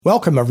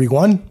Welcome,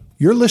 everyone.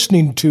 You're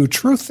listening to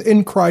Truth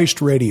in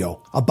Christ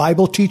Radio, a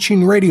Bible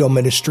teaching radio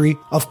ministry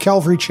of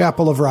Calvary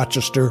Chapel of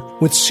Rochester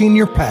with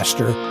Senior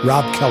Pastor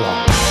Rob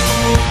Kellogg.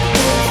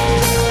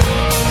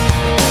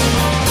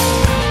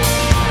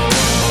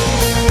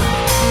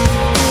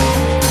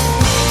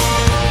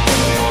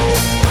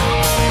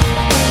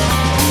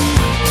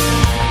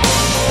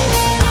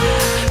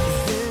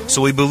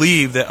 So we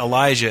believe that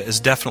Elijah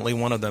is definitely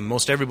one of them.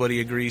 Most everybody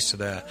agrees to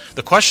that.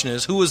 The question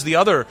is, who was the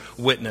other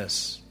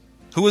witness?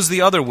 Who was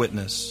the other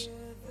witness?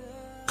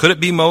 Could it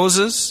be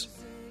Moses?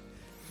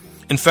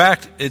 In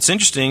fact, it's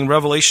interesting,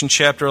 Revelation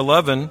chapter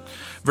 11,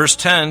 verse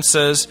 10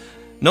 says,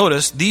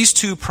 notice, these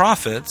two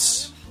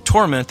prophets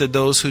tormented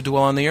those who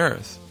dwell on the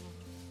earth.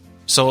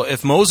 So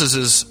if Moses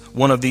is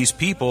one of these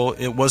people,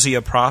 was he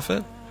a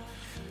prophet?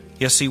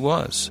 Yes, he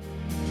was.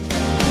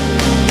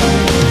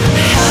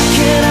 How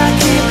can I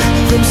keep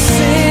from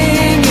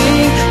singing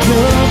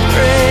your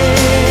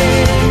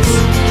praise?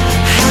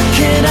 How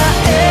can I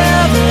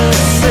ever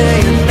say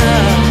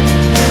enough?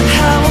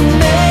 How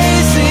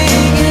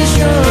amazing is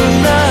your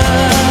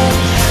love?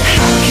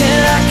 How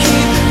can I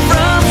keep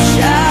from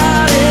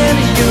shouting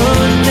your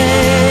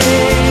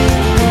name?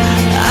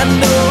 I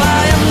know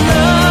I am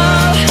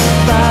loved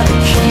by the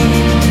King,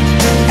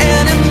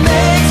 and it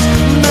makes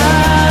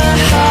my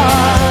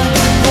heart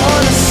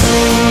wanna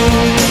sing.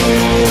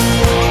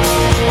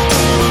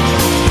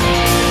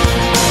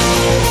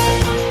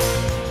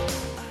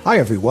 Hi,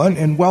 everyone,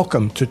 and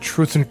welcome to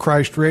Truth in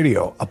Christ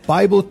Radio, a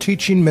Bible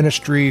teaching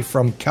ministry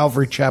from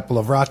Calvary Chapel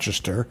of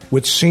Rochester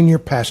with Senior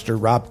Pastor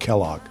Rob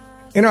Kellogg.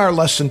 In our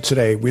lesson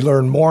today, we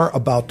learn more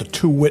about the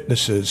two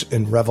witnesses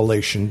in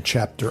Revelation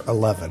chapter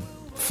 11.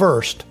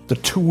 First, the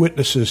two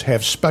witnesses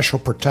have special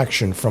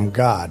protection from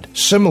God,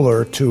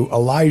 similar to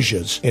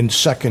Elijah's in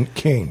 2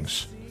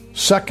 Kings.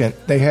 Second,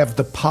 they have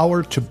the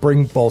power to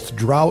bring both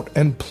drought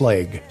and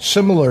plague,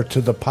 similar to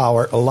the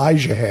power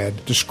Elijah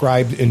had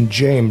described in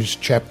James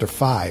chapter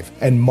 5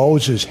 and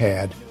Moses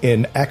had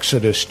in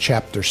Exodus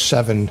chapter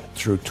 7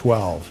 through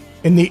 12.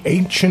 In the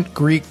ancient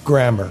Greek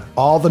grammar,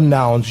 all the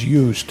nouns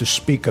used to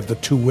speak of the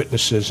two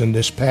witnesses in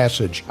this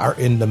passage are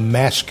in the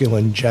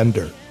masculine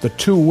gender. The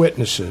two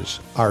witnesses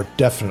are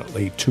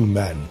definitely two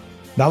men.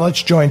 Now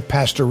let's join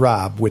Pastor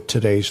Rob with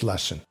today's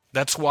lesson.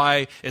 That's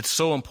why it's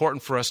so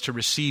important for us to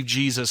receive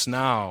Jesus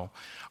now.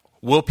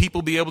 Will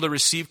people be able to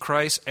receive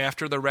Christ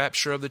after the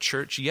rapture of the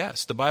church?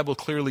 Yes, the Bible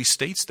clearly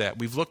states that.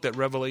 We've looked at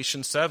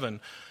Revelation 7,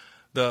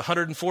 the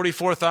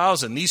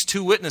 144,000, these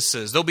two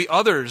witnesses. There'll be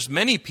others,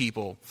 many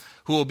people,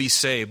 who will be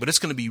saved, but it's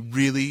going to be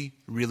really,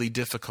 really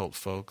difficult,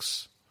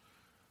 folks.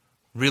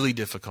 Really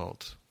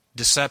difficult.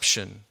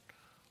 Deception,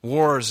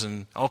 wars,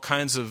 and all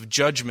kinds of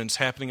judgments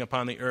happening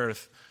upon the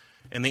earth.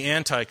 And the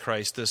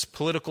Antichrist, this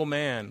political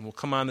man, will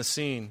come on the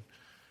scene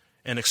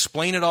and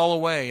explain it all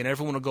away. And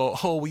everyone will go,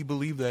 oh, we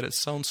believe that. It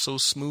sounds so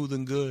smooth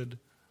and good.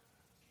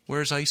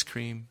 Where's ice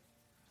cream?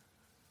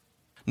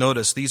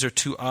 Notice, these are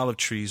two olive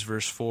trees,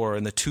 verse 4,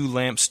 and the two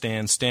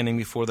lampstands standing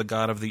before the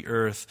God of the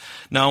earth.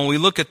 Now, when we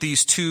look at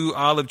these two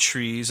olive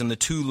trees and the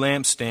two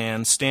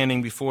lampstands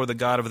standing before the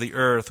God of the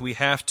earth, we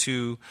have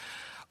to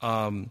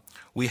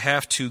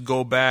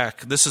go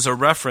back. This is a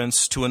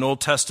reference to an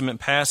Old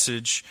Testament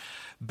passage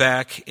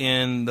back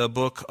in the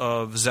book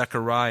of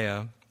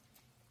Zechariah.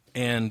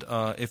 And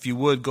if you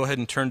would, go ahead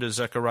and turn to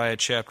Zechariah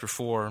chapter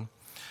 4.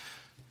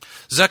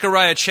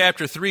 Zechariah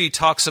chapter 3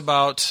 talks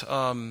about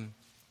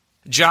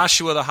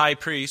Joshua the high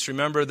priest.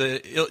 Remember,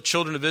 the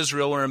children of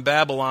Israel were in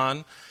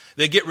Babylon.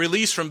 They get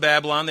released from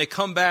Babylon. They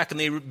come back and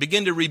they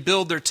begin to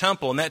rebuild their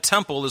temple. And that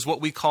temple is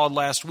what we called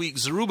last week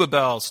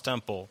Zerubbabel's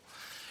temple.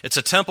 It's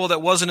a temple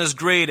that wasn't as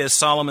great as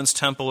Solomon's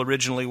temple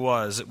originally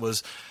was. It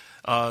was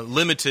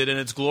limited in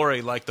its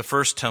glory like the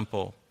first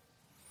temple.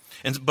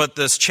 But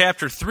this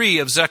chapter 3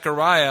 of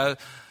Zechariah,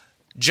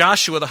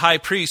 Joshua the high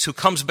priest who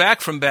comes back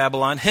from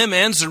Babylon, him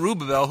and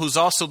Zerubbabel, who's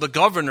also the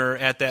governor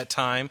at that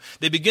time,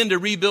 they begin to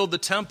rebuild the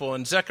temple.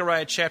 And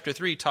Zechariah chapter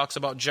 3 talks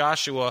about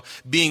Joshua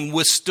being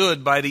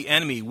withstood by the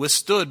enemy,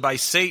 withstood by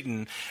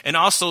Satan, and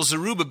also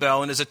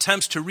Zerubbabel in his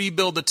attempts to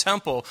rebuild the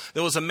temple.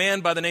 There was a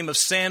man by the name of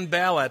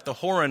Sanballat the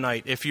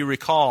Horonite, if you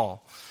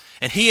recall.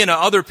 And he and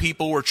other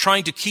people were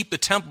trying to keep the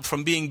temple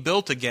from being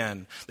built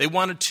again. They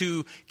wanted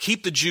to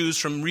keep the Jews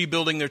from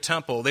rebuilding their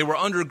temple. They were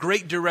under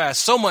great duress,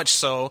 so much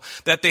so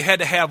that they had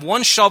to have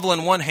one shovel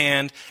in one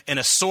hand and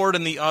a sword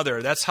in the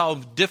other. That's how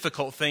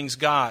difficult things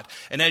got.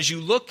 And as you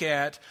look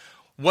at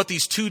what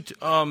these two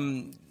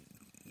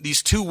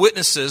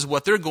witnesses,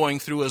 what they're going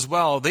through as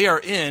well, they're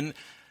at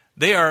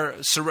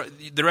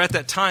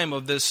that time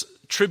of this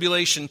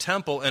tribulation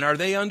temple, and are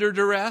they under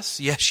duress?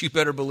 Yes, you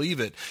better believe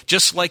it.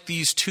 Just like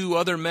these two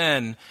other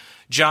men,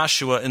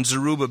 Joshua and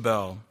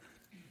Zerubbabel.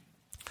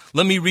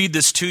 Let me read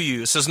this to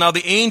you. It says, now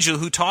the angel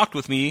who talked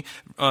with me,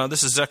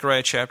 this is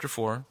Zechariah chapter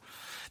 4,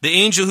 the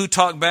angel who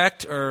talked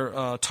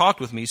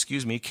with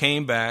me,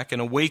 came back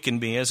and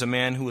awakened me as a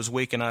man who was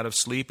wakened out of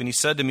sleep, and he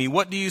said to me,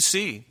 what do you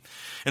see?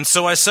 And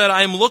so I said,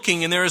 I am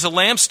looking, and there is a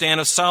lampstand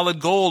of solid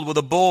gold with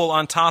a bowl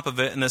on top of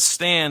it, and a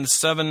stand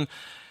 7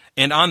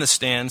 And on the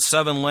stand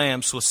 7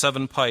 lamps with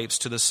 7 pipes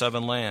to the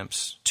 7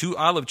 lamps. 2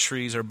 olive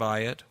trees are by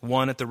it,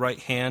 one at the right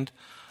hand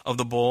of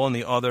the bowl and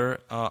the other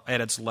at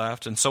its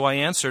left. And so I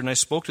answered, and I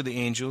spoke to the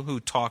angel who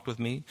talked with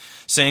me,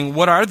 saying,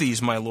 what are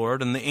these, my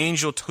Lord? And the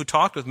angel who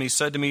talked with me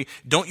said to me,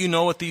 don't you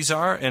know what these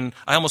are? And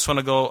I almost want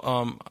to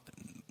go,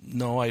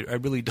 no, I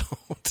really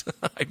don't.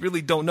 I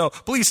really don't know.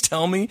 Please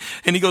tell me.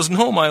 And he goes,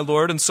 no, my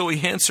Lord. And so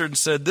he answered and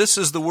said, this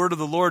is the word of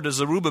the Lord to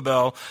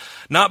Zerubbabel,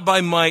 not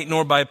by might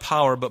nor by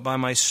power, but by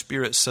my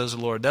Spirit, says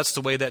the Lord. That's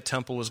the way that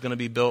temple was going to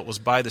be built, was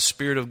by the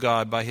Spirit of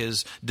God, by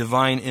his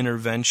divine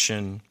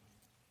intervention.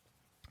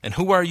 And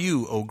who are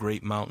you, O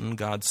great mountain,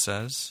 God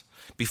says,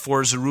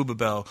 before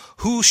Zerubbabel?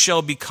 Who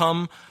shall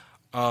become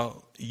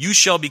you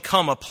shall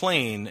become a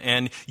plain,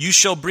 and you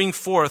shall bring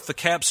forth the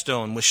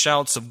capstone with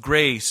shouts of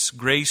grace,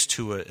 grace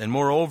to it. And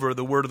moreover,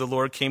 the word of the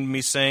Lord came to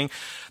me, saying,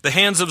 the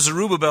hands of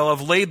Zerubbabel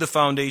have laid the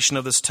foundation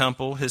of this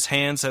temple. His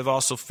hands have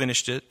also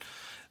finished it.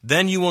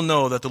 Then you will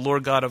know that the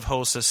Lord God of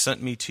hosts has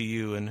sent me to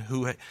you, and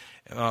who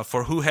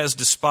has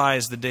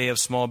despised the day of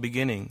small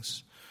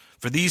beginnings.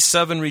 For these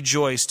 7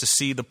 rejoice to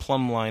see the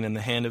plumb line in the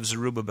hand of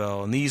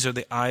Zerubbabel, and these are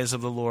the eyes of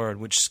the Lord,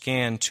 which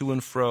scan to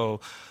and fro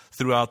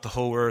throughout the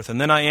whole earth.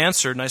 And then I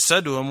answered, and I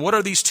said to him, what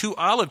are these 2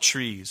 olive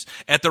trees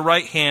at the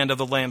right hand of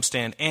the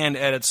lampstand and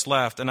at its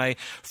left? And I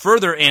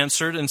further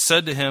answered and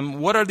said to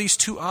him, what are these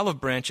 2 olive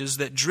branches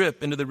that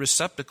drip into the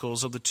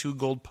receptacles of the 2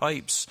 gold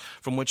pipes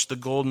from which the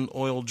golden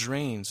oil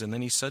drains? And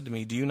then he said to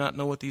me, do you not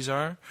know what these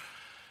are?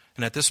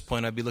 And at this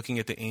point, I'd be looking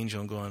at the angel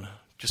and going,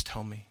 just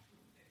tell me.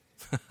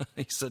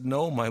 He said,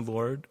 no, my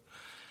Lord.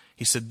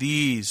 He said,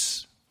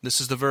 this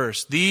is the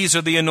verse, these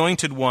are the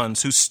anointed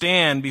ones who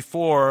stand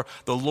before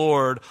the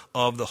Lord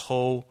of the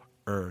whole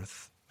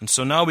earth. And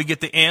so now we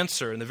get the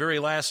answer in the very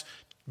last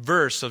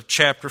verse of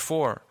chapter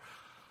 4.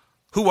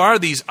 Who are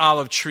these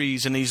olive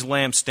trees and these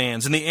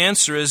lampstands? And the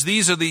answer is,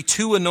 these are the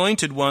 2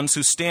 anointed ones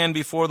who stand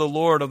before the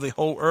Lord of the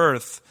whole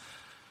earth.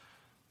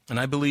 And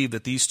I believe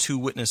that these 2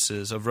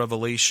 witnesses of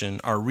Revelation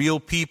are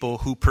real people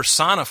who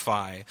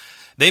personify.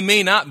 They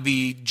may not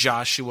be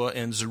Joshua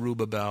and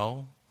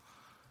Zerubbabel.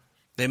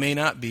 They may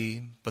not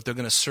be, but they're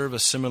going to serve a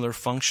similar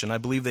function. I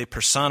believe they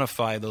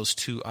personify those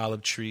 2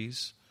 olive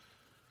trees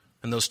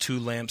and those 2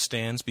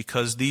 lampstands,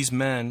 because these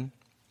men,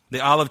 the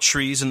olive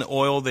trees and the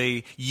oil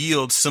they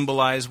yield,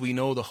 symbolize, we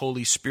know, the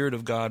Holy Spirit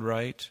of God,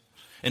 right?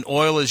 And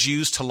oil is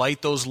used to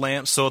light those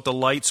lamps so that the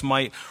lights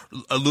might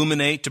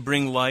illuminate, to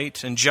bring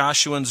light. And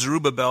Joshua and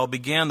Zerubbabel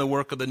began the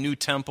work of the new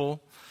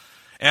temple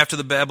after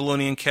the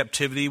Babylonian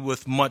captivity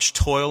with much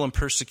toil and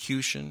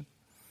persecution.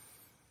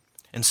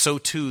 And so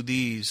too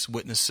these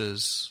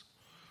witnesses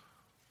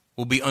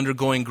will be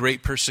undergoing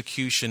great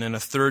persecution and a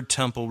 3rd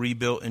temple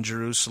rebuilt in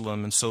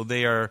Jerusalem. And so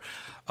they are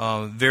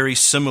very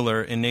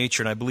similar in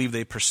nature, and I believe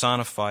they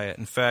personify it.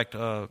 In fact,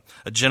 a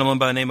gentleman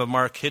by the name of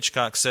Mark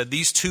Hitchcock said,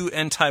 these 2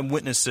 end-time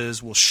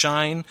witnesses will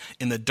shine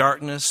in the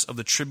darkness of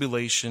the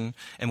tribulation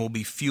and will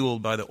be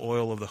fueled by the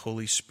oil of the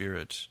Holy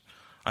Spirit.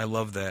 I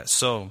love that.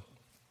 So,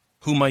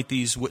 who might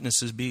these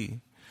witnesses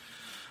be?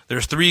 There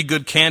are 3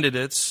 good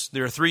candidates.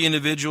 There are 3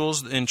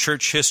 individuals in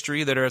church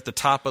history that are at the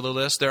top of the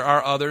list. There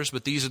are others,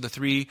 but these are the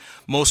 3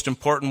 most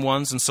important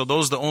ones, and so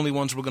those are the only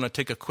ones we're going to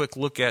take a quick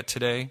look at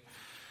today.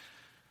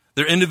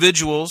 They're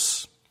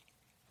individuals.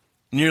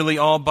 Nearly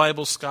all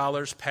Bible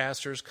scholars,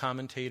 pastors,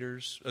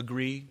 commentators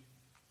agree.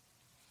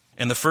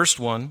 And the first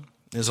one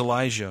is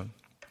Elijah.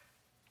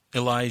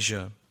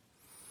 Elijah.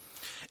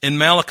 In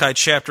Malachi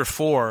chapter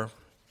 4,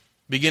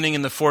 beginning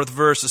in the 4th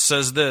verse, it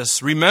says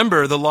this,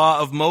 remember the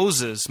law of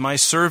Moses, my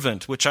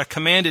servant, which I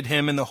commanded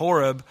him in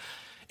Horeb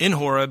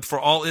for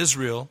all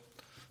Israel,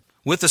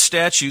 with the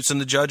statutes and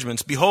the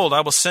judgments. Behold,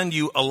 I will send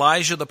you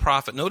Elijah the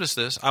prophet. Notice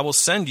this. I will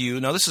send you,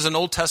 now this is an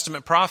Old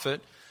Testament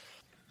prophet.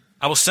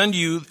 I will send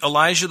you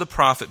Elijah the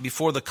prophet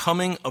before the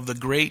coming of the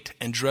great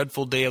and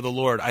dreadful day of the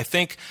Lord. I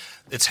think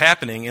it's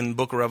happening in the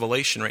book of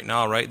Revelation right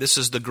now, right? This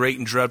is the great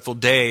and dreadful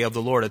day of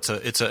the Lord.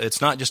 It's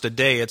not just a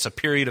day, it's a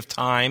period of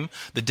time.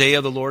 The day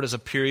of the Lord is a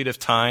period of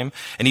time,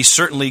 and he's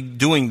certainly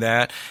doing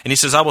that. And he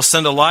says, I will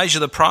send Elijah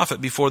the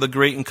prophet before the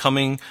great and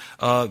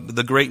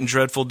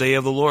dreadful day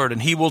of the Lord.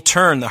 And he will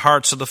turn the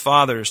hearts of the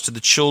fathers to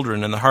the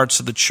children, and the hearts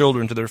of the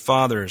children to their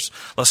fathers,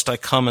 lest I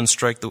come and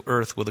strike the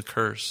earth with a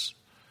curse.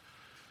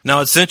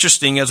 Now it's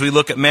interesting as we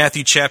look at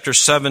Matthew chapter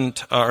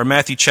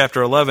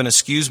 11,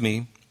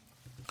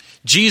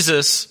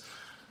 Jesus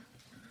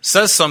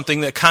says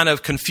something that kind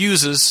of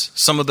confuses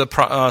some of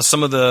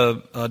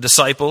the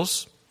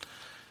disciples.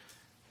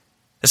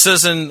 It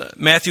says in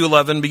Matthew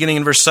 11, beginning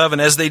in verse 7,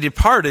 as they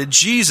departed,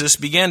 Jesus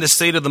began to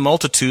say to the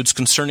multitudes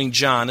concerning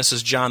John, this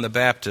is John the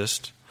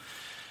Baptist,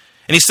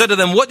 and he said to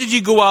them, what did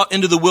you go out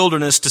into the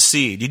wilderness to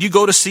see? Did you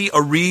go to see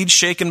a reed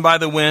shaken by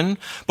the wind?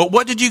 But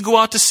what did you go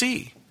out to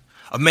see?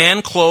 A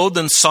man clothed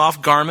in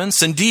soft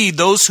garments? Indeed,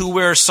 those who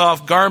wear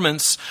soft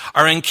garments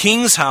are in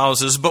kings'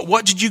 houses. But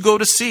what did you go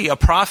to see? A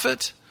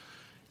prophet?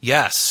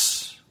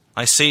 Yes,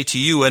 I say to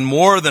you, and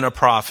more than a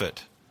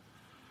prophet.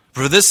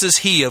 For this is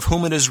he of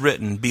whom it is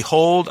written,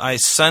 behold, I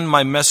send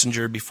my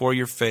messenger before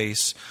your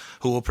face,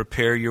 who will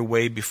prepare your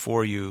way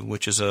before you,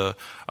 which is a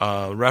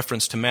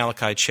reference to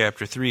Malachi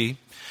chapter 3.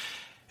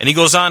 And he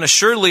goes on,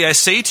 assuredly I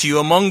say to you,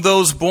 among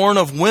those born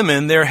of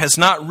women there has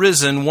not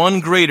risen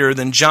one greater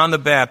than John the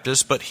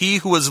Baptist, but he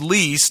who is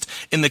least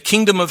in the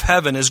kingdom of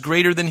heaven is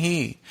greater than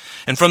he.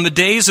 And from the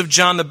days of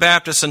John the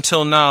Baptist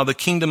until now, the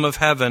kingdom of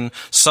heaven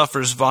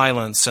suffers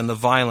violence, and the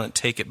violent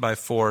take it by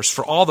force.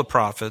 For all the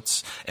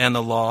prophets and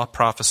the law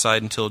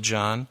prophesied until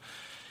John.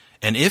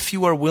 And if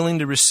you are willing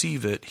to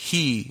receive it,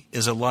 he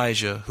is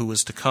Elijah who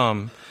is to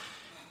come.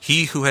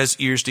 He who has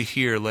ears to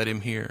hear, let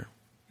him hear.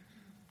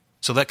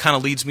 So that kind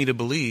of leads me to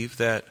believe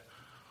that,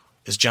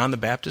 is John the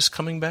Baptist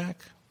coming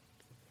back?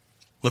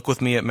 Look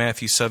with me at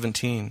Matthew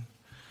 17.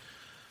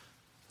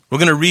 We're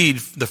going to read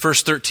the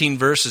first 13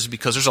 verses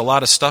because there's a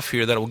lot of stuff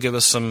here that will give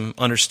us some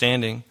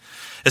understanding.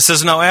 It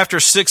says, now after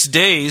 6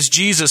 days,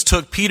 Jesus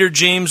took Peter,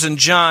 James, and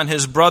John,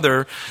 his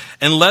brother,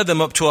 and led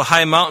them up to a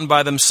high mountain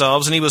by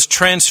themselves, and he was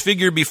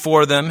transfigured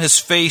before them. His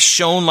face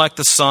shone like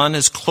the sun,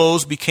 his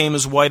clothes became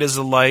as white as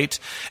the light,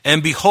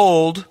 and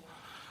behold,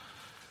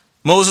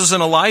 Moses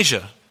and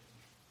Elijah.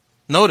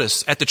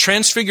 Notice, at the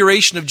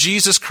transfiguration of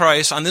Jesus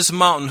Christ on this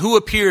mountain, who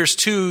appears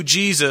to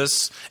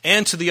Jesus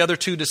and to the other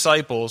two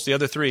disciples, the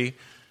other three,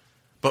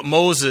 but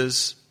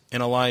Moses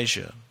and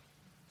Elijah.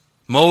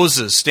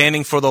 Moses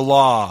standing for the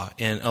law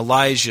and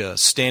Elijah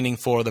standing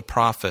for the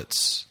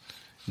prophets.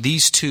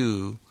 These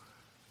two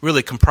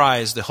really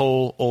comprise the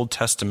whole Old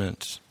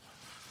Testament,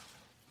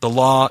 the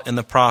law and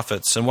the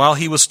prophets. And while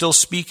he was still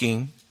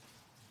speaking,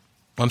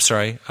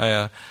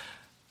 verse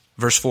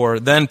 4,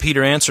 then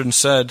Peter answered and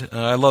said,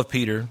 I love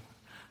Peter,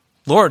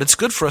 Lord, it's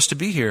good for us to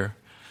be here.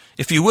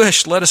 If you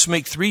wish, let us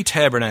make 3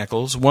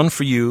 tabernacles, one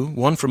for you,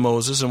 one for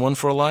Moses, and one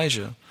for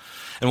Elijah.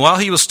 And while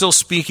he was still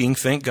speaking,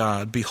 thank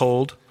God,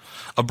 behold,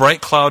 a bright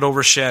cloud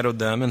overshadowed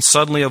them, and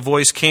suddenly a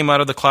voice came out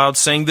of the cloud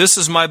saying, this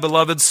is my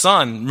beloved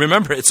Son.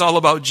 Remember, it's all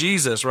about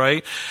Jesus,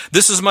 right?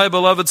 This is my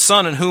beloved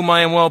Son, in whom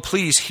I am well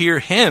pleased. Hear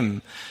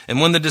him. And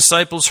when the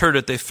disciples heard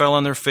it, they fell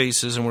on their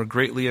faces and were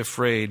greatly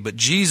afraid. But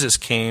Jesus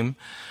came,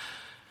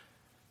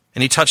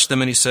 and he touched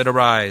them, and he said,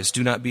 arise,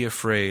 do not be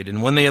afraid.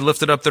 And when they had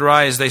lifted up their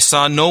eyes, they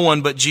saw no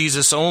one but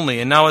Jesus only.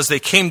 And now as they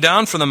came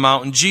down from the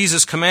mountain,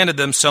 Jesus commanded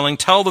them, saying,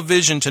 tell the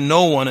vision to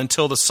no one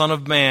until the Son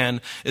of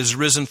Man is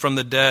risen from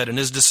the dead. And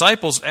his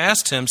disciples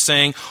asked him,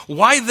 saying,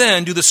 why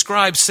then do the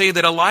scribes say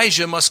that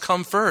Elijah must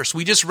come first?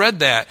 We just read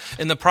that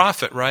in the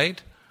prophet,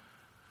 right?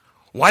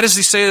 Why does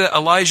he say that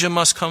Elijah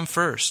must come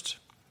first?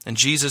 And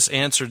Jesus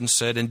answered and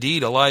said,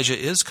 indeed, Elijah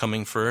is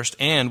coming first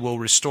and will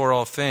restore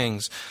all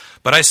things.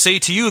 But I say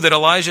to you that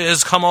Elijah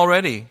has come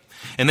already,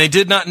 and they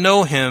did not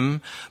know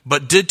him,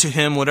 but did to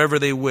him whatever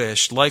they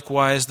wished.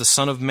 Likewise, the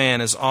Son of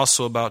Man is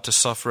also about to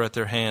suffer at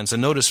their hands.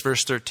 And notice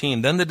verse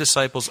 13. Then the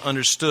disciples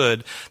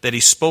understood that he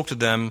spoke to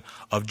them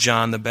of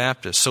John the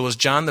Baptist. So is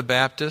John the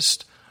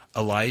Baptist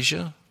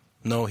Elijah?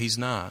 No, he's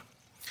not.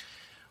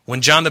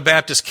 When John the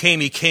Baptist came,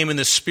 he came in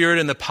the spirit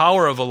and the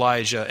power of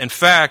Elijah. In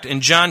fact, in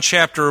John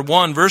chapter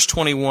 1, verse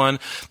 21,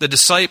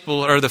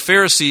 the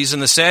Pharisees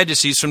and the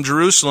Sadducees from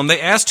Jerusalem, they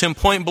asked him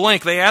point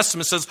blank. They asked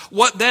him and says,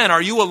 what then?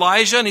 Are you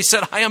Elijah? And he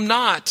said, I am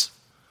not.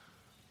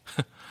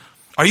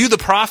 Are you the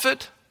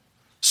prophet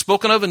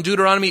spoken of in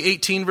Deuteronomy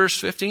 18, verse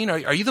 15?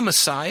 Are you the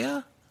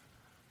Messiah?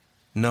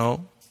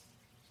 No.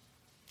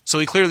 So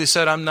he clearly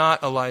said, I'm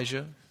not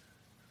Elijah.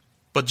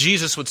 But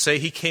Jesus would say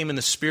he came in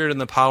the spirit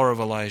and the power of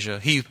Elijah.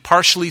 He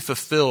partially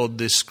fulfilled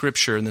this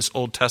scripture in this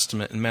Old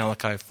Testament in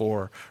Malachi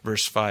 4,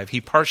 verse 5.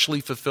 He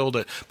partially fulfilled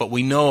it, but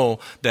we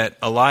know that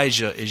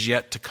Elijah is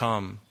yet to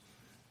come.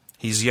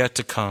 He's yet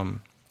to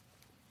come.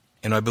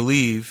 And I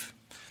believe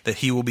that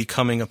he will be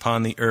coming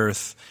upon the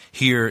earth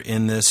here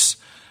in this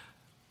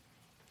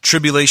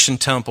tribulation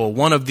temple,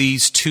 one of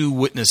these 2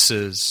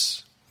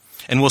 witnesses.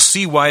 And we'll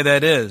see why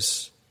that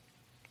is.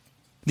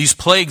 These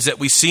plagues that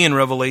we see in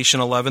Revelation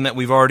 11 that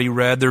we've already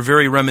read, they're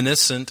very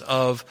reminiscent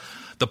of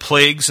the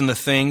plagues and the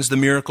things, the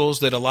miracles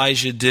that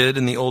Elijah did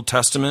in the Old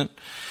Testament.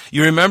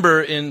 You remember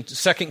in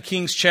 2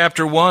 Kings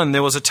chapter 1,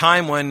 there was a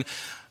time when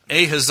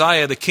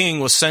Ahaziah the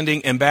king was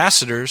sending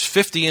ambassadors,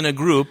 50 in a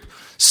group,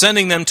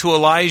 sending them to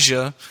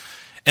Elijah,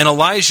 and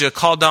Elijah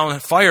called down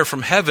fire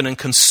from heaven and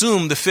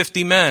consumed the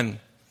 50 men.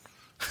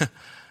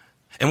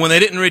 And when they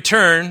didn't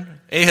return,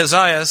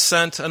 Ahaziah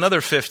sent another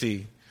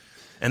 50.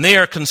 And they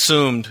are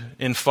consumed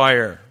in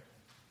fire.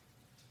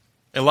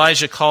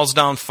 Elijah calls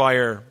down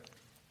fire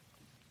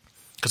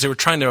because they were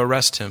trying to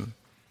arrest him.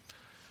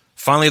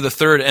 Finally, the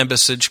 3rd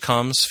embassage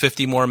comes,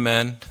 50 more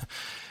men.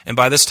 And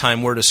by this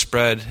time, word is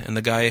spread. And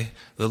the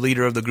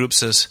leader of the group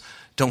says,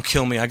 don't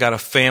kill me. I got a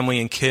family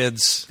and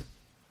kids.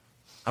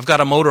 I've got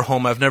a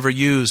motorhome I've never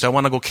used. I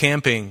want to go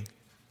camping.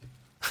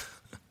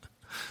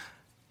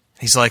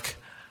 He's like,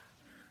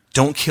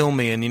 don't kill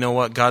me. And you know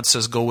what? God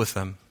says, go with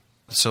them.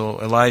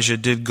 So Elijah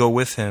did go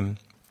with him.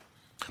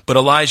 But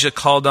Elijah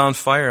called down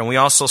fire. And we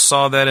also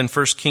saw that in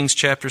 1 Kings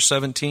chapter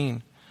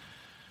 17.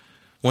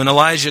 When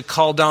Elijah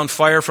called down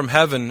fire from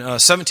heaven,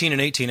 17 and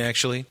 18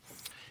 actually,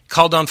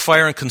 called down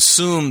fire and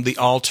consumed the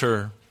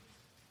altar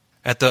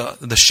at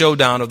the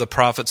showdown of the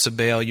prophets of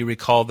Baal. You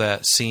recall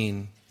that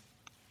scene.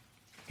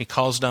 He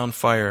calls down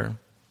fire.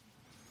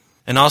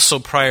 And also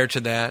prior to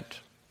that,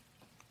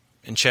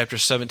 in chapter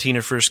 17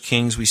 of 1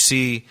 Kings, we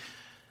see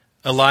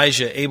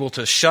Elijah able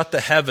to shut the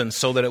heavens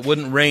so that it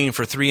wouldn't rain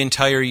for 3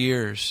 entire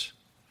years.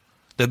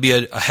 There'd be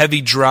a heavy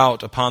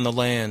drought upon the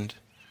land.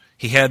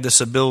 He had this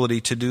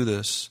ability to do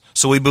this.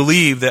 So we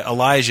believe that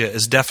Elijah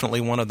is definitely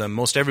one of them.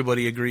 Most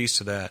everybody agrees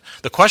to that.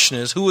 The question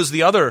is, who is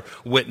the other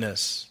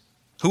witness?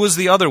 Who is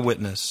the other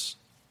witness?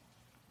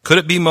 Could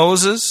it be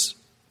Moses?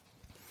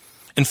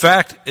 In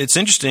fact, it's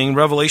interesting,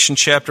 Revelation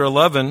chapter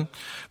 11,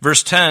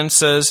 verse 10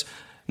 says,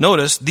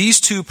 notice, these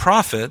 2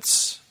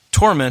 prophets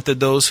tormented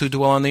those who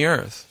dwell on the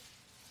earth.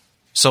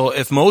 So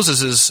if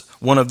Moses is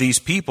one of these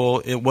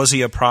people, was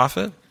he a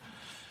prophet?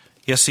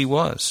 Yes, he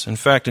was. In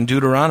fact, in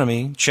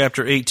Deuteronomy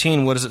chapter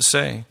 18, what does it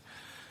say?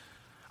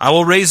 I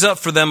will raise up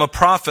for them a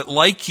prophet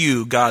like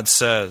you, God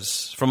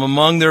says, from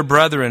among their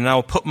brethren, and I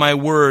will put my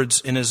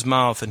words in his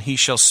mouth, and he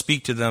shall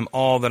speak to them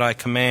all that I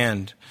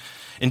command.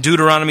 In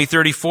Deuteronomy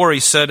 34, he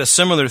said a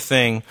similar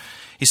thing.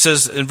 He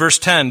says in verse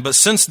 10, but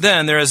since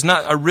then there has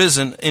not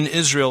arisen in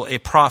Israel a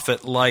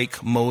prophet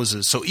like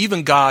Moses. So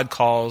even God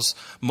calls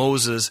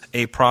Moses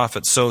a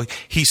prophet. So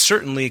he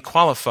certainly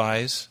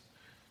qualifies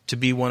to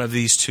be one of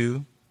these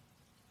 2.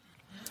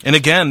 And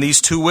again, these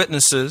 2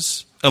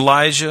 witnesses,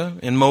 Elijah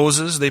and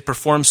Moses, they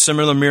performed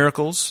similar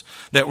miracles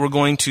that we're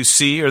going to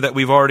see or that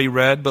we've already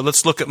read. But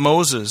let's look at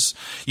Moses.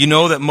 You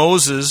know that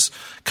Moses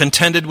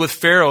contended with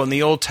Pharaoh in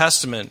the Old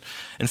Testament.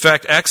 In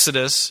fact,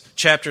 Exodus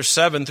chapter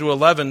 7 through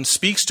 11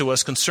 speaks to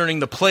us concerning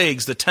the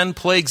plagues, the 10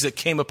 plagues that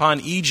came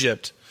upon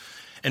Egypt.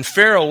 And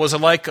Pharaoh was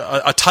like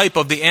a type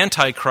of the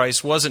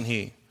Antichrist, wasn't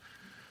he?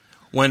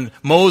 When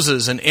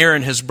Moses and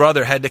Aaron, his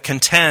brother, had to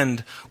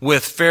contend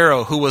with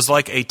Pharaoh, who was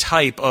like a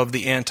type of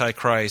the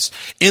Antichrist,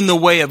 in the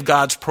way of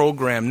God's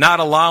program, not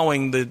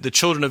allowing the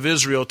children of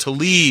Israel to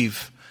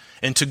leave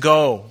and to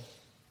go.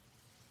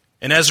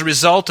 And as a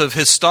result of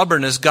his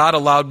stubbornness, God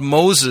allowed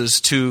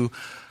Moses to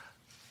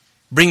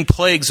bring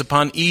plagues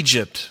upon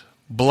Egypt,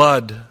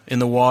 blood in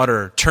the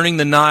water, turning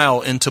the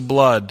Nile into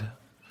blood,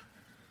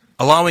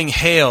 allowing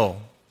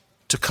hail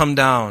to come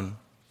down.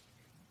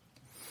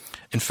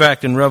 In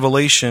fact, in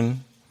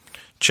Revelation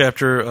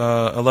chapter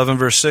 11,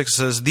 verse 6, it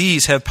says,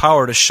 these have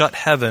power to shut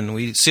heaven.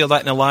 We see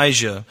that in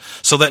Elijah,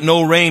 so that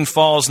no rain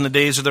falls in the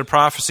days of their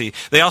prophecy.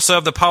 They also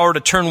have the power to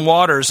turn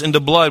waters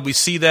into blood. We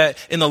see that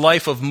in the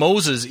life of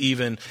Moses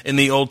even in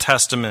the Old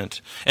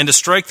Testament. And to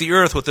strike the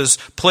earth with his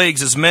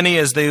plagues, as many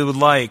as they would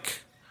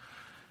like.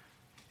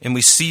 And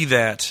we see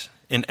that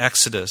in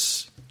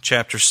Exodus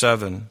chapter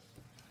 7.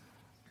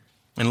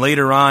 And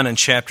later on in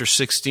chapter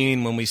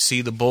 16, when we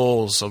see the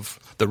bowls of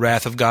the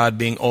wrath of God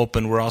being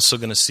opened, we're also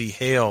going to see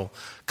hail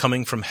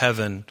coming from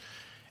heaven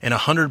and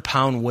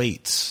 100-pound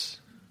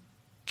weights.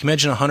 Can you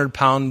imagine a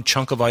 100-pound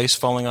chunk of ice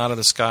falling out of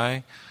the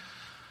sky?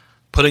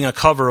 Putting a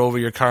cover over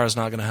your car is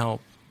not going to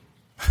help.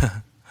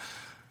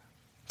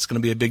 It's going to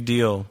be a big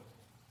deal.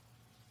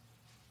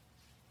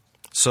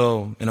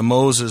 So, in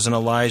Moses and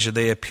Elijah,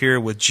 they appear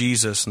with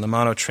Jesus in the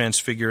Mount of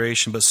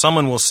Transfiguration. But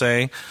someone will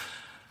say,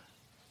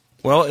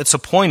 well, it's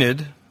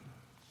appointed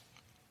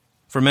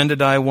for men to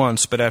die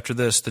once, but after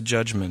this, the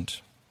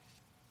judgment.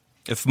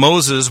 If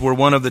Moses were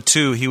one of the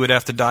 2, he would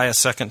have to die a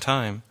second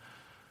time.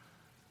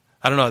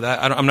 I don't know.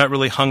 I'm not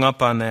really hung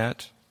up on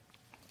that.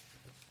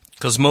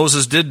 Because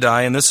Moses did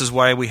die, and this is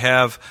why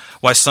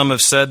why some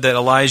have said that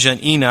Elijah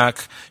and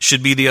Enoch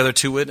should be the other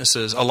 2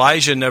 witnesses.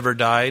 Elijah never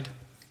died.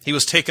 He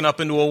was taken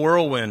up into a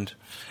whirlwind.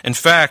 In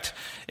fact,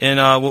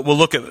 we'll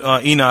look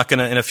at Enoch in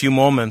a few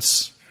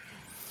moments.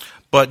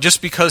 But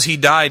just because he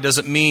died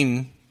doesn't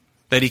mean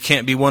that he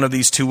can't be one of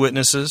these 2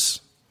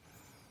 witnesses.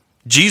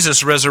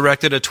 Jesus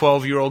resurrected a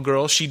 12-year-old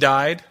girl. She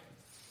died.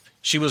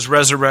 She was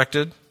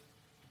resurrected.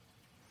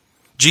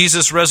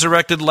 Jesus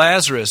resurrected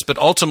Lazarus, but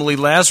ultimately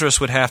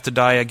Lazarus would have to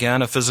die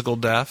again, a physical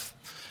death.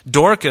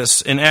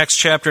 Dorcas in Acts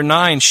chapter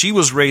 9, she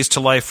was raised to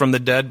life from the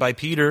dead by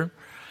Peter.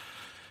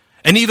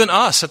 And even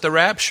us at the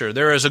rapture,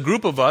 there is a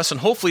group of us,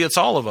 and hopefully it's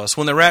all of us.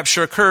 When the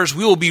rapture occurs,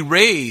 we will be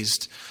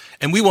raised,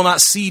 and we will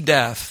not see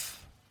death.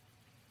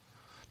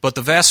 But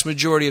the vast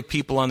majority of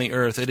people on the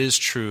earth, it is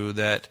true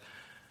that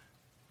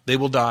they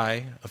will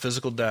die a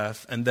physical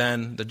death and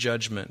then the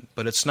judgment.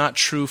 But it's not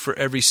true for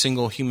every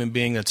single human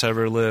being that's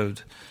ever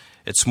lived.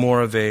 It's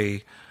more of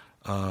an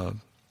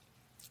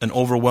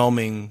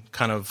overwhelming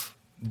kind of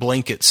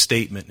blanket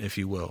statement, if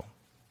you will.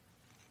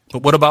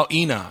 But what about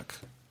Enoch?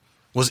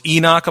 Was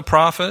Enoch a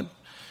prophet?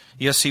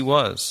 Yes, he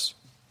was.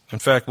 In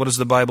fact, what does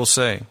the Bible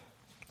say?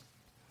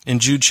 In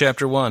Jude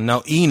chapter 1,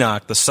 now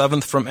Enoch, the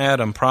 7th from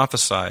Adam,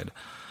 prophesied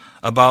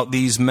about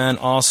these men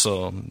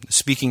also,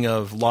 speaking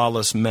of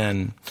lawless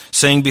men,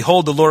 saying,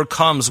 behold, the Lord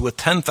comes with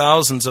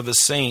 10,000s of his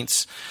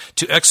saints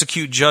to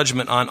execute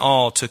judgment on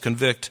all, to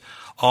convict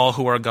all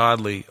who are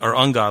ungodly,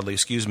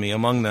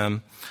 among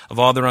them, of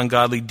all their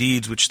ungodly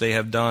deeds which they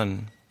have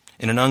done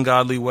in an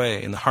ungodly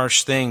way, and the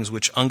harsh things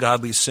which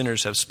ungodly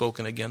sinners have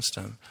spoken against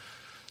him.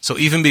 So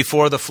even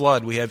before the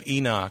flood, we have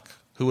Enoch,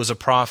 who was a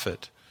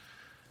prophet.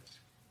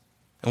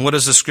 And what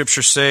does the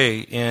scripture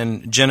say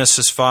in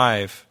Genesis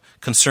 5?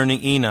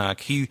 concerning Enoch.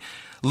 He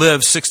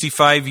lived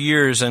 65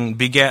 years and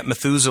begat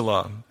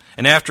Methuselah.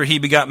 And after he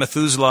begot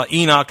Methuselah,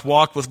 Enoch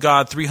walked with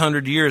God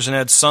 300 years and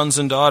had sons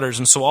and daughters.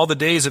 And so all the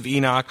days of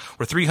Enoch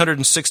were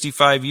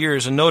 365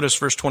 years. And notice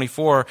verse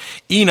 24,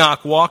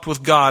 Enoch walked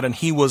with God and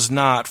he was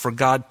not, for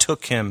God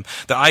took him.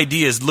 The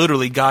idea is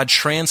literally God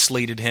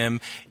translated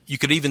him. You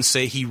could even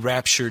say he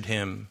raptured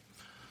him.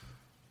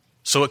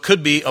 So it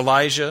could be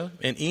Elijah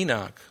and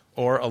Enoch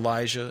or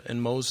Elijah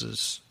and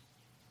Moses.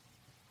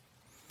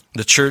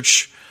 The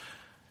church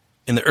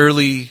in the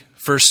early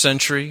first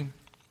century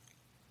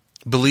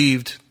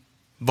believed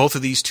both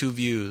of these two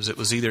views. It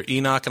was either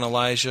Enoch and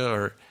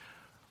Elijah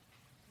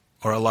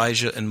or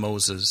Elijah and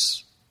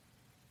Moses.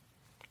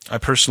 I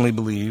personally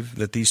believe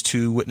that these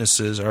two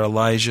witnesses are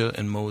Elijah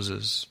and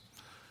Moses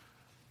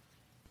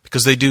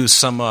because they do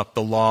sum up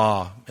the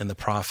law and the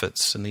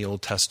prophets in the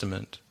Old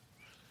Testament.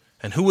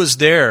 And who was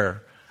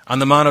there on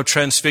the Mount of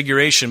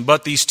Transfiguration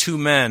but these two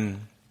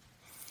men,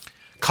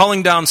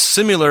 calling down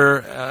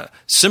similar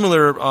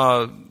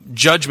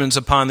judgments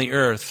upon the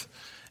earth?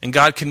 And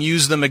God can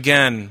use them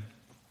again.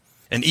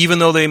 And even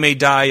though they may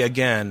die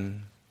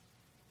again,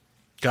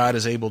 God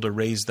is able to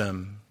raise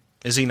them.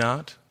 Is he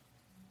not?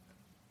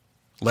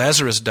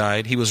 Lazarus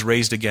died, he was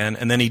raised again,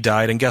 and then he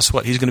died, and guess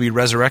what? He's going to be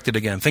resurrected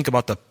again. Think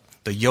about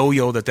the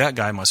yo-yo that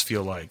guy must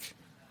feel like.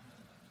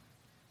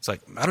 It's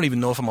like, I don't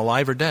even know if I'm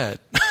alive or dead.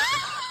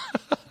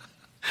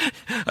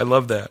 I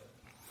love that.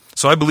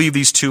 So I believe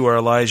these two are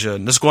Elijah.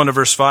 And let's go on to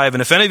verse 5.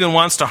 And if anyone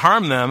wants to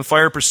harm them,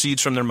 fire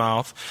proceeds from their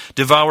mouth,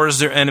 devours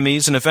their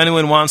enemies. And if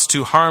anyone wants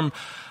to harm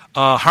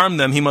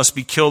them, he must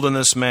be killed in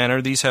this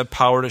manner. These have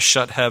power to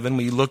shut heaven.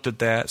 We looked at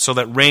that. So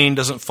that rain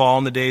doesn't fall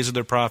in the days of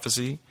their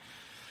prophecy.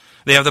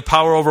 They have the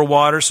power over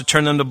waters to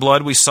turn them to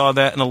blood. We saw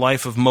that in the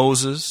life of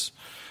Moses.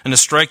 And to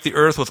strike the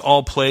earth with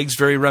all plagues,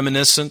 very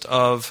reminiscent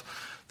of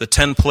the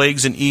 10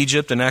 plagues in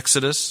Egypt and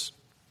Exodus.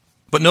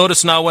 But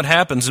notice now what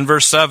happens in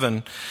verse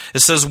 7. It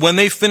says, when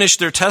they finish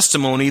their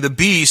testimony, the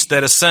beast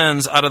that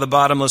ascends out of the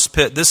bottomless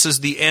pit, this is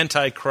the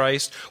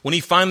Antichrist. When he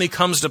finally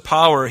comes to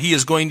power, he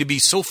is going to be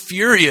so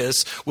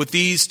furious with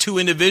these two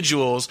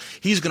individuals,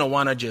 he's going to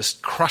want to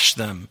just crush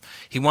them.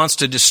 He wants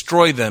to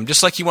destroy them,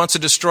 just like he wants to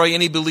destroy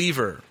any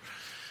believer.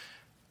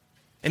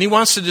 And he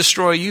wants to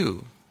destroy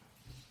you.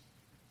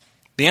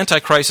 The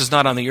Antichrist is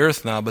not on the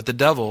earth now, but the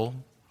devil,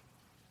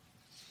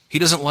 he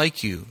doesn't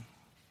like you.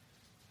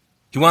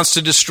 He wants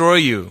to destroy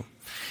you.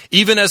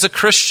 Even as a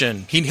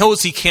Christian, he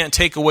knows he can't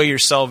take away your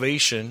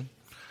salvation,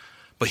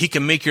 but he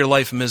can make your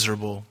life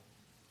miserable.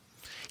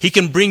 He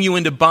can bring you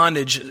into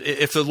bondage.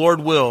 If the Lord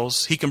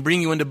wills, he can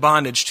bring you into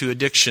bondage to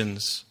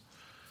addictions.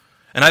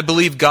 And I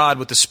believe God,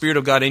 with the Spirit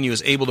of God in you,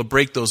 is able to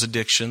break those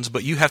addictions,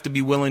 but you have to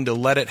be willing to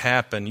let it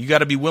happen. You got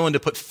to be willing to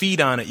put feet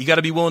on it. You got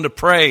to be willing to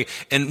pray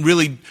and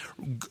really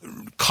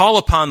call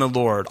upon the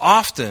Lord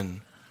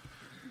often.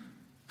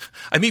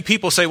 I meet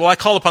people say, well, I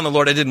called upon the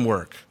Lord, it didn't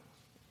work.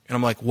 And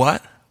I'm like,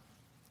 what?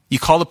 You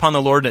called upon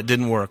the Lord and it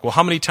didn't work. Well,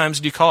 how many times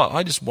did you call it?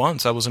 I just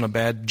once. I was in a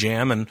bad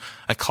jam and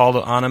I called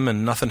on him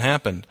and nothing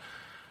happened.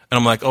 And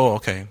I'm like, oh,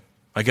 okay.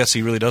 I guess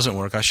he really doesn't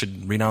work. I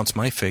should renounce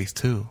my faith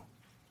too.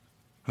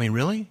 I mean,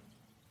 really?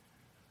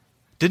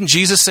 Didn't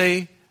Jesus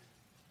say,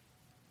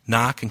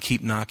 knock and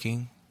keep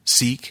knocking,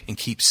 seek and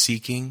keep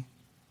seeking?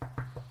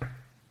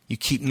 You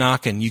keep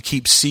knocking, you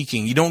keep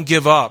seeking. You don't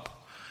give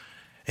up.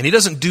 And he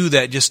doesn't do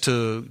that just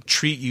to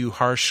treat you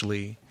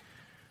harshly.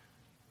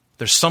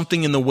 There's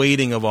something in the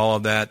waiting of all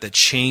of that that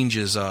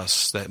changes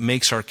us, that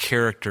makes our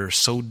character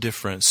so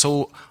different,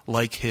 so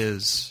like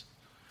his.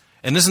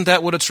 And isn't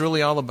that what it's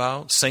really all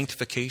about?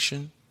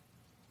 Sanctification?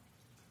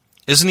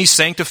 Isn't he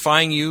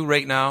sanctifying you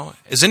right now?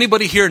 Is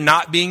anybody here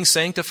not being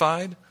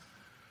sanctified?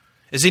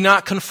 Is he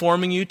not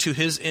conforming you to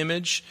his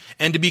image?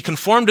 And to be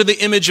conformed to the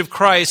image of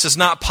Christ is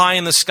not pie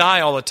in the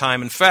sky all the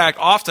time. In fact,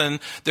 often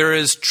there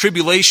is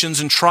tribulations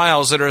and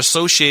trials that are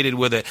associated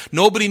with it.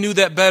 Nobody knew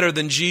that better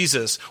than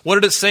Jesus. What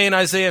did it say in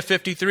Isaiah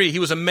 53? He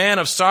was a man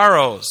of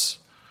sorrows.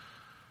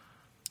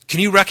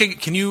 Does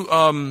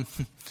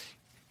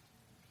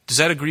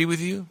that agree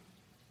with you?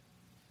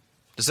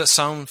 Does that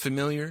sound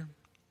familiar?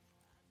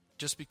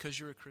 Just because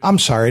you're a Christian. I'm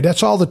sorry,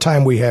 that's all the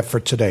time we have for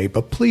today,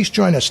 but please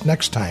join us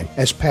next time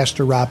as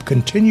Pastor Rob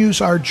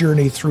continues our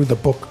journey through the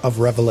book of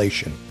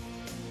Revelation.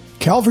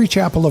 Calvary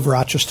Chapel of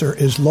Rochester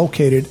is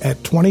located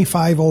at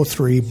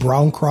 2503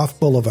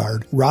 Browncroft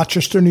Boulevard,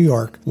 Rochester, New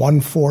York,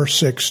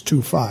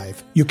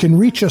 14625. You can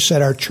reach us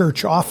at our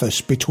church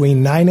office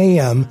between 9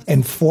 a.m.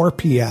 and 4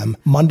 p.m.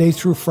 Monday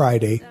through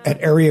Friday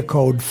at area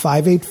code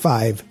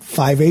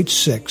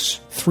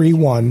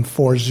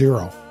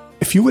 585-586-3140.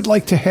 If you would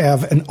like to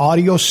have an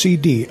audio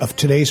CD of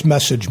today's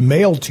message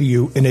mailed to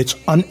you in its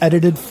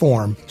unedited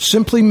form,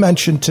 simply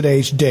mention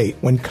today's date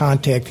when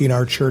contacting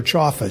our church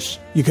office.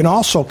 You can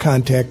also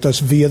contact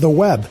us via the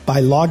web by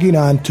logging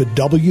on to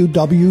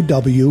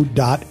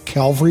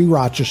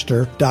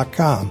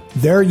www.calvaryrochester.com.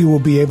 There you will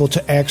be able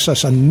to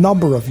access a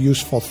number of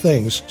useful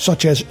things,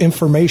 such as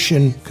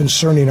information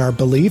concerning our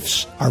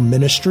beliefs, our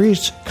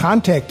ministries,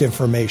 contact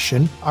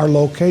information, our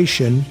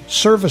location,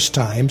 service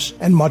times,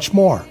 and much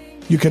more.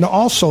 You can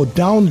also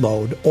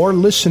download or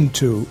listen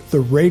to the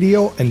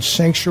radio and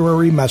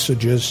sanctuary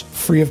messages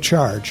free of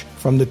charge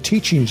from the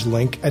teachings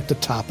link at the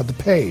top of the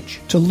page.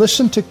 To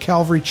listen to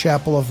Calvary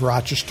Chapel of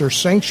Rochester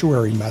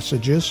sanctuary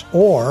messages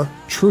or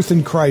Truth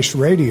in Christ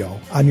Radio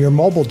on your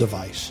mobile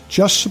device,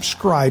 just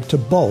subscribe to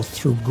both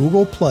through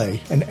Google Play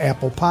and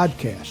Apple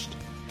Podcast.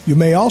 You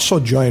may also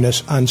join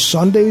us on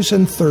Sundays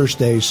and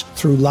Thursdays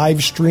through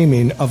live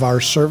streaming of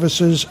our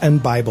services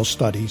and Bible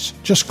studies.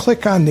 Just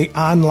click on the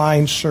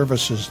online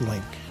services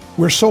link.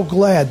 We're so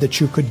glad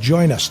that you could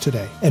join us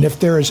today. And if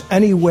there is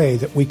any way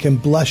that we can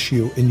bless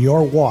you in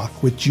your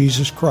walk with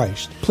Jesus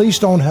Christ, please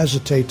don't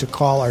hesitate to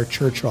call our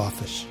church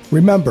office.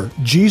 Remember,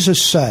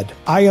 Jesus said,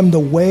 "I am the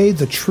way,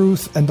 the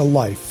truth, and the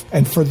life,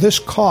 and for this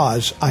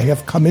cause I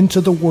have come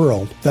into the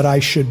world, that I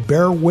should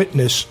bear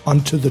witness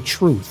unto the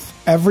truth.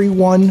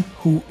 Everyone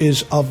who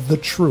is of the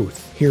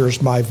truth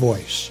hears my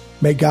voice."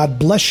 May God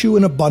bless you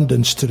in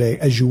abundance today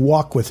as you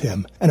walk with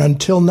Him. And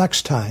until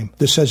next time,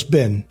 this has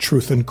been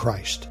Truth in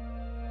Christ.